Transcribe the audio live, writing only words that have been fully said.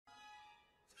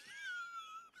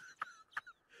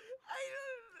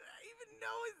know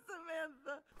it's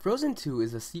Samantha. Frozen 2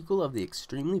 is a sequel of the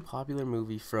extremely popular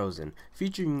movie Frozen,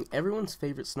 featuring everyone's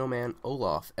favorite snowman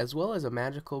Olaf, as well as a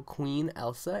magical queen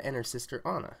Elsa and her sister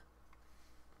Anna.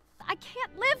 I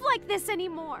can't live like this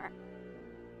anymore.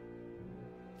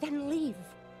 Then leave.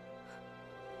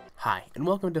 Hi, and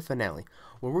welcome to Finale,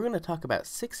 where we're going to talk about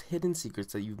 6 hidden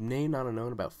secrets that you may not have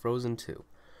known about Frozen 2.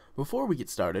 Before we get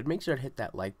started, make sure to hit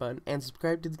that like button and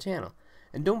subscribe to the channel.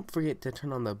 And don't forget to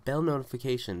turn on the bell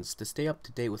notifications to stay up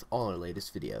to date with all our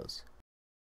latest videos.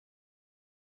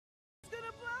 It's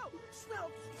gonna blow!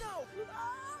 Snow! Snow!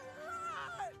 Ah!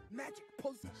 Magic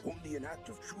potion. Only an act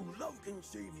of true love can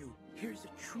save you. Here's a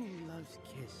true love's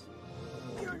kiss.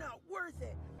 You're not worth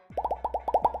it!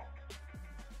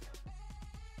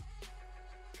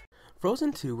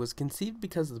 Frozen 2 was conceived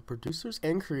because the producers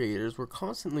and creators were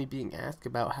constantly being asked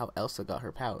about how Elsa got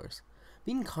her powers.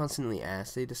 Being constantly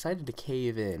asked, they decided to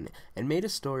cave in and made a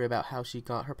story about how she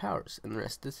got her powers, and the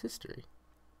rest is history.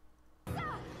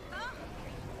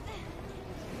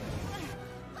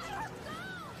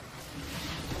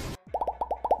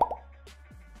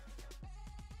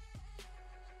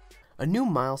 A new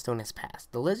milestone has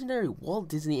passed. The legendary Walt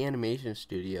Disney Animation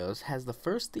Studios has the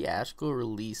first theatrical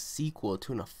release sequel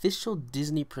to an official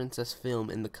Disney princess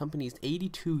film in the company's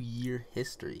 82-year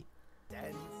history.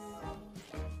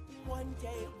 One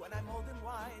day when I'm old and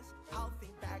wise, I'll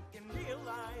think back and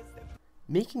realize that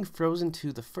Making Frozen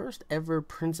 2 the first ever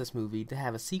princess movie to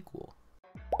have a sequel.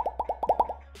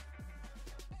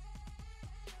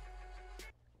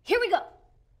 Here we go.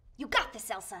 You got this,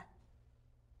 Elsa.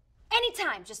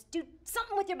 Anytime, just do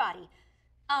something with your body.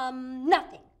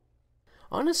 Nothing.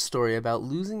 Anna's story about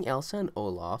losing Elsa and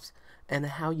Olaf and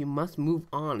how you must move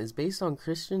on is based on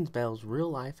Christian Bale's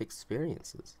real-life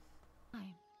experiences.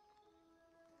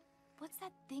 What's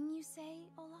that thing you say,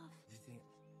 Olaf?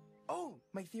 Oh,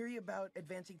 my theory about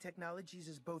advancing technologies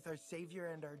is both our savior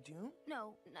and our doom?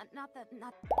 No, not that.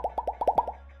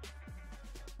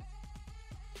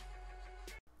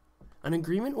 An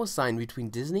agreement was signed between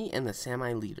Disney and the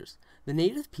Sami leaders, the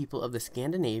native people of the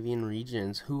Scandinavian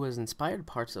regions who was inspired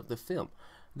parts of the film.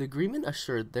 The agreement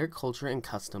assured their culture and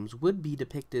customs would be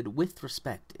depicted with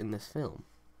respect in this film.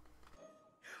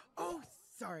 Oh,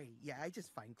 sorry. Yeah, I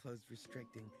just find clothes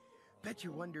restricting. Bet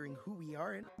you're wondering who we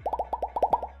are and...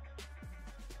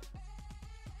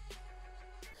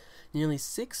 Nearly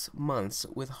 6 months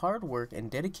with hard work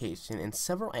and dedication and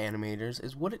several animators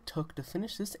is what it took to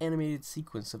finish this animated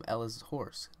sequence of Ella's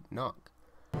horse, Nog.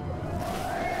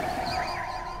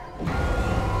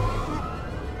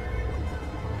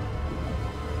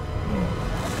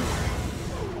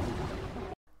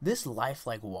 This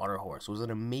lifelike water horse was an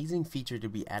amazing feature to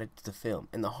be added to the film,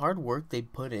 and the hard work they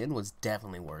put in was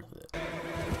definitely worth it.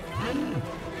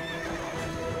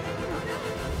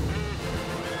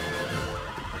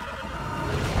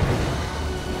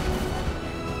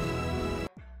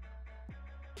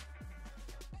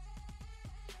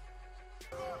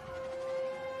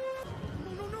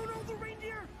 No, the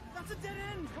reindeer! That's a dead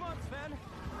end! Come on, Sven!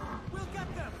 We'll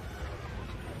get them!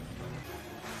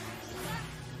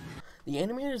 The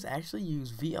animators actually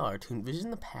used VR to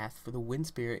envision the path for the wind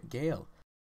spirit Gale.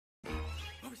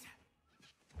 What was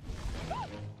that?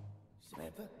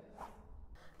 Samantha?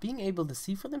 Being able to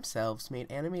see for themselves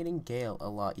made animating Gale a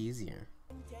lot easier.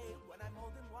 One day when I'm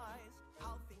old and wise,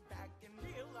 I'll think back and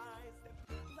realize that,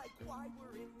 like, why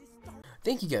we're in this dark...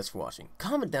 Thank you guys for watching.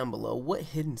 Comment down below what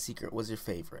hidden secret was your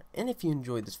favorite. And if you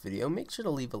enjoyed this video, make sure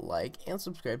to leave a like and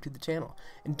subscribe to the channel.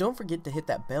 And don't forget to hit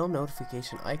that bell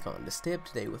notification icon to stay up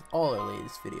to date with all our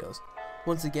latest videos.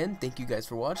 Once again, thank you guys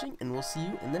for watching, and we'll see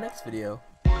you in the next video.